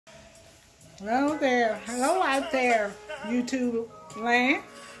Hello there. Hello out there, YouTube land.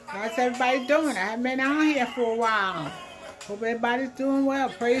 How's everybody doing? I haven't been on here for a while. Hope everybody's doing well.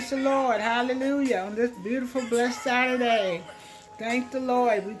 Praise the Lord. Hallelujah. On this beautiful, blessed Saturday. Thank the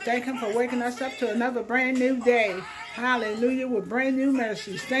Lord. We thank Him for waking us up to another brand new day. Hallelujah. With brand new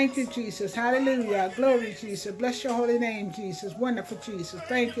mercies. Thank you, Jesus. Hallelujah. Glory, Jesus. Bless your holy name, Jesus. Wonderful Jesus.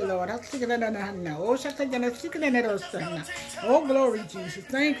 Thank you, Lord. Oh, glory, Jesus.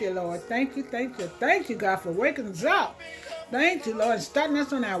 Thank you, Lord. Thank you, thank you. Thank you, God, for waking us up. Thank you, Lord, starting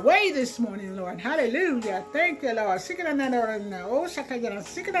us on our way this morning, Lord. Hallelujah. Thank you, Lord.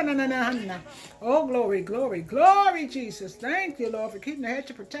 Oh, glory, glory, glory, Jesus. Thank you, Lord, for keeping the hedge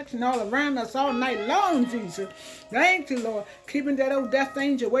of protection all around us all night long, Jesus. Thank you, Lord, keeping that old death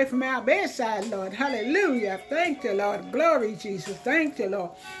angel away from our bedside, Lord. Hallelujah. Thank you, Lord. Glory, Jesus. Thank you,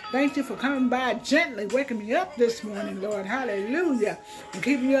 Lord. Thank you for coming by gently, waking me up this morning, Lord. Hallelujah. And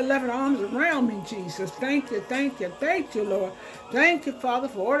keeping your loving arms around me, Jesus. Thank you, Lord. Thank you, Father,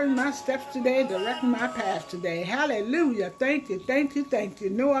 for ordering my steps today and directing my path today. Hallelujah. Thank you, thank you, thank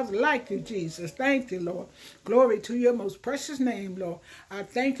you. No other like you, Jesus. Thank you, Lord. Glory to your most precious name, Lord. I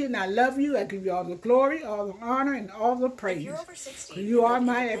thank you and I love you. I give you all the glory, all the honor, and all the praise. You are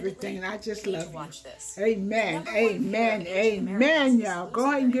my everything, and I just love you. Amen, amen, amen, y'all. Go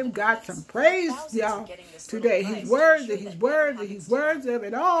ahead and give God some praise, y'all, today. He's worthy, he's worthy, he's worthy of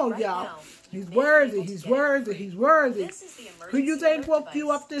it all, y'all. He's worthy, he's worthy, he's worthy. Who you think woke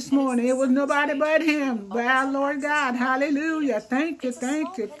you up this morning? It was nobody but Him, but our Lord God. Hallelujah. Thank you,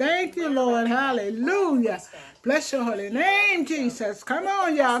 thank you, Lord. Hallelujah. Bless your holy name, Jesus. Come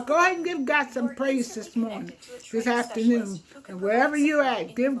on, y'all. Go ahead and give God some praise this morning, this afternoon. And wherever you're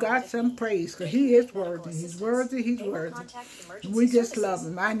at, give God some praise, because He is worthy. He's worthy, He's worthy. And we just love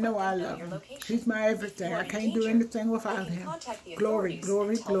Him. I know I love Him. He's my everything. I can't do anything without Him. Glory,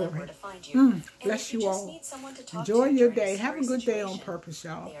 glory, glory. Bless you all. Enjoy your day. Have a good day on purpose,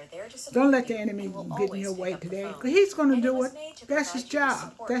 y'all. Don't let the enemy get in your way today, because he's going to do it. That's his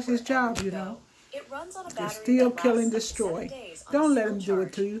job. That's his job, you know. To steal, kill, and destroy. Don't let him do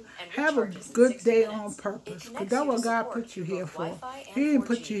it to you. Have a good day on purpose, because that's what God put you here for. He didn't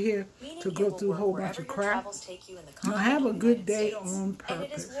put you here to go through a whole bunch of crap. Now have a good day on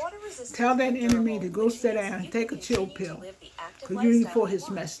purpose. Tell that enemy to go sit down and take a chill pill, because you ain't for his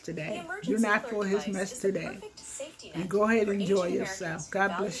mess today. You're not for his mess today. And go ahead and enjoy yourself.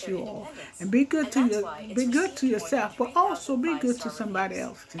 God bless you all. And be good to yourself, but also be good to somebody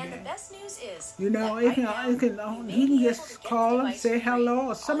else today. You know, you can just call them, say hello,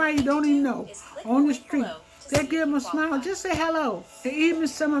 or somebody you don't even know on the street. They give them a smile, just say hello. And even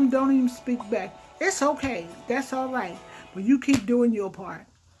some of them don't even speak back. It's okay. That's all right. But you keep doing your part.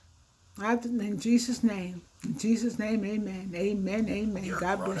 In Jesus' name. In Jesus' name, amen. Amen, amen.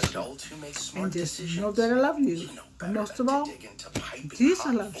 God bless you. And just know that I love you. But most of all, Jesus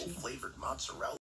loves you.